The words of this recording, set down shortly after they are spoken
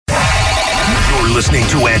listening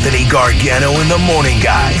to Anthony Gargano in the Morning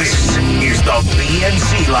Guys. This is the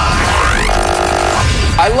B&C Line.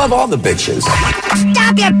 I love all the bitches.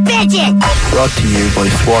 Stop your bitches! Brought to you by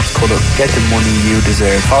Swart Cutter. Get the money you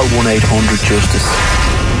deserve. Call 1-800-JUSTICE.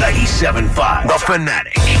 97.5, The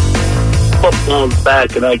Fanatic. Football's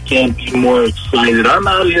back, and I can't be more excited. I'm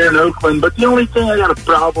out here in Oakland, but the only thing I got a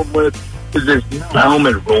problem with is this new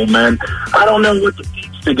helmet rule, man. I don't know what to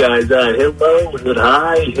teach the guys at. Hit low, hit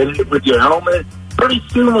high, hit it with your helmet. Pretty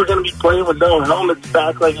soon we're going to be playing with no helmets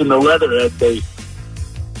back like in the Leatherhead days.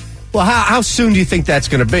 Well, how soon do you think that's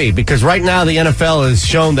going to be? Because right now the NFL has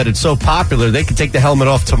shown that it's so popular, they can take the helmet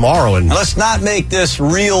off tomorrow. And let's not make this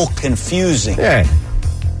real confusing. Yeah,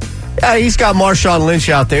 he's got Marshawn Lynch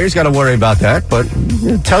out there. He's got to worry about that. But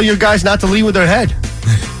tell your guys not to lead with their head.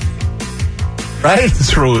 Right?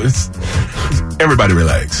 It's true. Everybody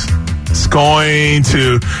relax. It's going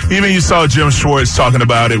to, even you saw Jim Schwartz talking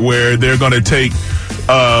about it, where they're going to take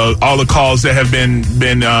all the calls that have been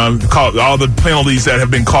called, all the penalties that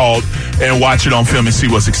have been called, and watch it on film and see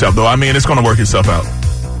what's acceptable. I mean, it's going to work itself out.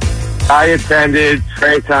 I attended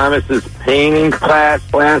Trey Thomas's painting class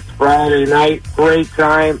last Friday night. Great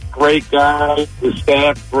time, great guy, the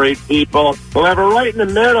staff, great people. However, right in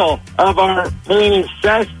the middle of our painting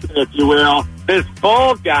session, if you will, this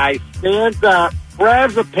bald guy stands up,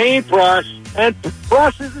 grabs a paintbrush, and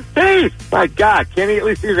brushes his teeth. My God, can't he at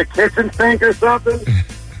least use a kitchen sink or something?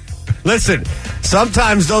 Listen,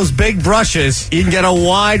 sometimes those big brushes, you can get a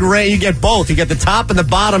wide range. You get both. You get the top and the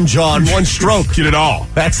bottom jaw in one stroke. Get it all.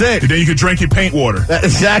 That's it. And then you can drink your paint water. That's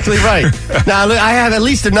exactly right. Now, I have at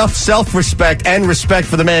least enough self-respect and respect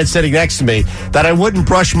for the man sitting next to me that I wouldn't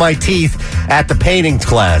brush my teeth at the painting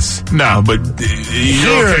class. No, but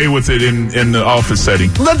you're okay with it in the office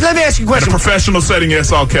setting. Let me ask you a question. In a professional setting,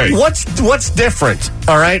 it's okay. What's different,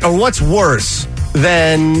 all right, or what's worse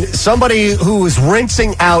than somebody who is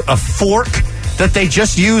rinsing out a fork that they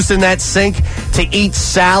just used in that sink to eat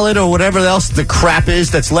salad or whatever else the crap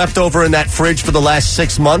is that's left over in that fridge for the last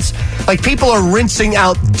 6 months? Like, people are rinsing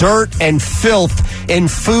out dirt and filth in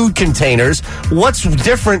food containers. What's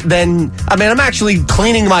different than, I mean, I'm actually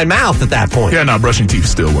cleaning my mouth at that point. Yeah, no, brushing teeth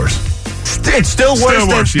is still worse. It's still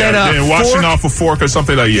worse than washing off a fork or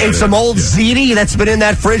something like that. And some old ziti that's been in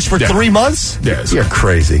that fridge for 3 months? Yeah, you're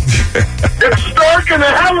crazy. It's Stark and the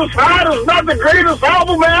Hell is Hot is not the greatest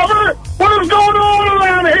album ever? What is going on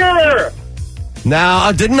around here?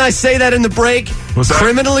 Now, didn't I say that in the break? What's that?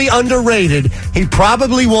 Criminally underrated. He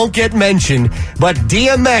probably won't get mentioned, but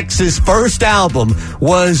DMX's first album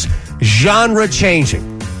was genre-changing.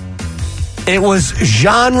 It was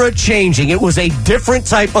genre-changing. It was a different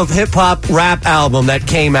type of hip-hop rap album that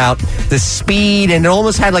came out. The speed, and it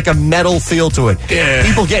almost had like a metal feel to it. Yeah.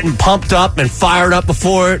 People getting pumped up and fired up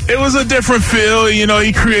before it. It was a different feel. You know,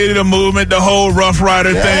 he created a movement, the whole Rough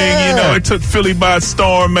Rider thing. You know, it took Philly by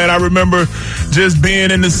storm, man. I remember just being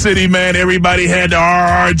in the city, man. Everybody had the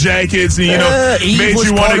RR jackets, and, you know, made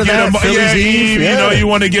you want to get Eve. You know, you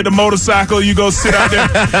want to get a motorcycle. You go sit out there.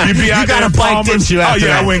 You be out there. You got a bike, didn't you? Oh,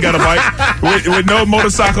 yeah, I went and got a bike. With no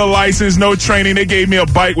motorcycle license, no training. They gave me a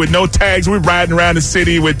bike with no tags. We're riding around the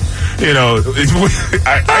city with, you know,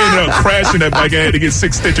 I ended up crashing that bike. I had to get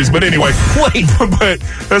 6 stitches. But anyway, but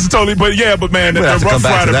that's totally, but yeah, but man, the Rough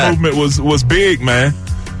Rider movement was big, man.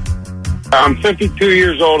 I'm 52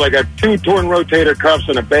 years old. I got 2 torn rotator cuffs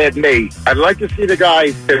and a bad knee. I'd like to see the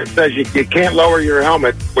guy that says you can't lower your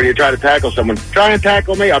helmet when you try to tackle someone. Try and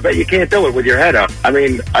tackle me. I bet you can't do it with your head up. I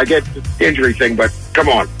mean, I get the injury thing, but come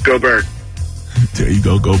on, go Birds. There you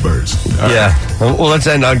go Birds. Yeah. Well, let's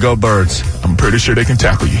end on Go Birds. I'm pretty sure they can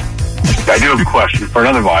tackle you. I do have a question for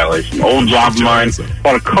another violation. Old job of mine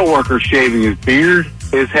about a coworker shaving his beard,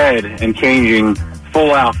 his head, and changing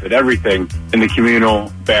full outfit, everything in the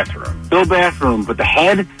communal bathroom. Still bathroom, but the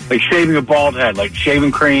head, like shaving a bald head, like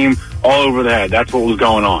shaving cream all over the head. That's what was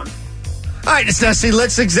going on. All right, Stacey,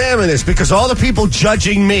 let's examine this, because all the people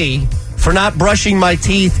judging me for not brushing my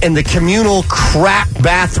teeth in the communal crap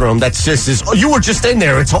bathroom that's just is, you were just in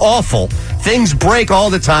there. It's awful. Things break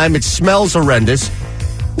all the time. It smells horrendous.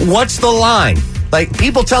 What's the line? Like,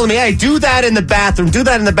 people telling me, hey, do that in the bathroom. Do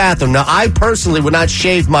that in the bathroom. Now, I personally would not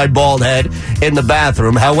shave my bald head in the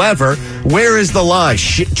bathroom. However, where is the line?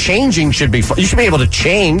 Changing should be fun. You should be able to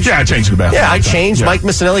change. Yeah, I change in the bathroom. Yeah, I change. Yeah. Mike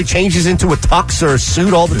Missinelli changes into a tux or a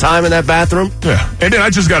suit all the time in that bathroom. Yeah. And then I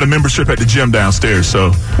just got a membership at the gym downstairs.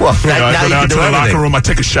 So, well, you know, I go down to the locker room. I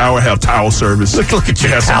take a shower, have towel service. Look at you,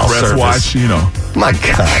 have towel some breath service. wash, you know. My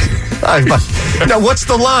God. Now, what's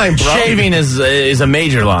the line, bro? Shaving is a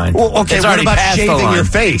major line. Well, okay, it's what already about past shaving the line. your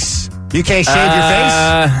face? You can't shave your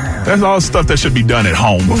face? That's all stuff that should be done at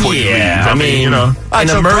home before you leave. I mean, you know. An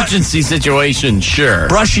emergency situation, sure.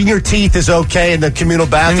 Brushing your teeth is okay in the communal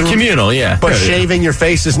bathroom. In the communal, yeah. But shaving your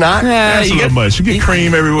face is not? That's a little much. You get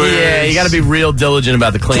cream everywhere. Yeah, you got to be real diligent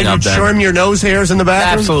about the cleanup. Can you trim your nose hairs in the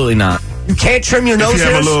bathroom? Absolutely not. You can't trim your nose If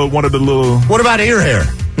you hairs? have one of the little... What about ear hair?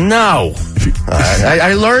 No.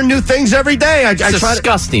 I learn new things every day. It's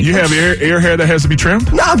disgusting. You have ear hair that has to be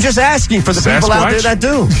trimmed? No, I'm just asking for the people out there that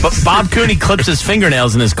do. But Bob Cooney clips his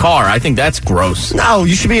fingernails in his car. I think that's gross. No,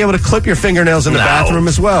 you should be able to clip your fingernails in the bathroom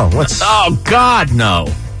as well. Oh, God, no.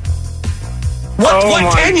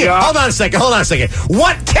 What can you? Hold on a second.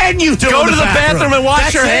 What can you do? Go to the bathroom and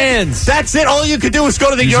wash your hands. That's it. All you could do is go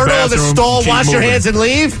to the urinal or the stall, wash your hands, and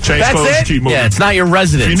leave. Change That's clothes, it. keep moving. Yeah, it's not your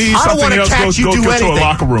residence. If you need I don't want something to else, catch you go do to anything. a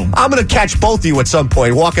locker room. I'm going to catch both of you at some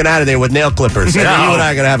point, walking out of there with nail clippers, and then you and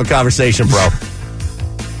I are going to have a conversation, bro.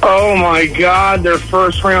 Oh my God, their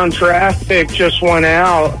first round draft pick just went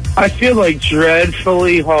out. I feel like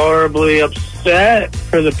dreadfully, horribly upset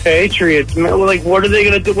for the Patriots. Like, what are they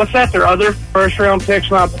going to do? What's that? Their other first round pick's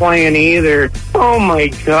not playing either. Oh my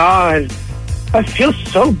God. I feel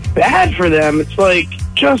so bad for them. It's like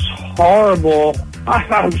just horrible.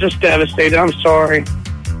 I'm just devastated. I'm sorry.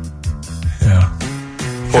 Yeah.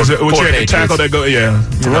 What you had to tackle that go? Yeah,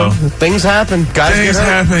 you know, things happen. Things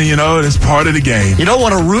happen. You know, it's part of the game. You don't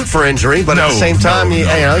want to root for injury, but at the same time,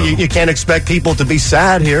 you can't expect people to be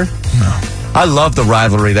sad here. No. I love the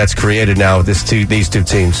rivalry that's created now with these two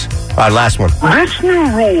teams. All right, last one. This new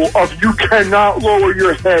rule of you cannot lower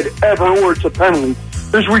your head ever or it's a penalty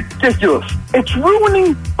is ridiculous. It's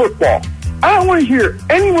ruining football. I don't want to hear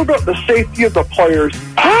any more about the safety of the players.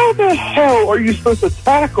 How the hell are you supposed to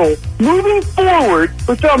tackle moving forward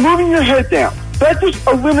without moving your head down? That just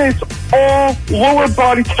eliminates all lower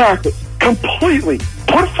body tackles completely.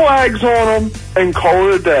 Put flags on them and call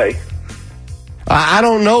it a day. I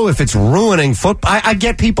don't know if it's ruining football. I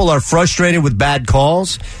get people are frustrated with bad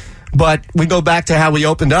calls, but we go back to how we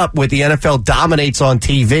opened up with the NFL dominates on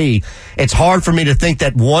TV. It's hard for me to think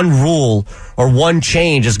that one rule or one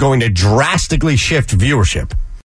change is going to drastically shift viewership.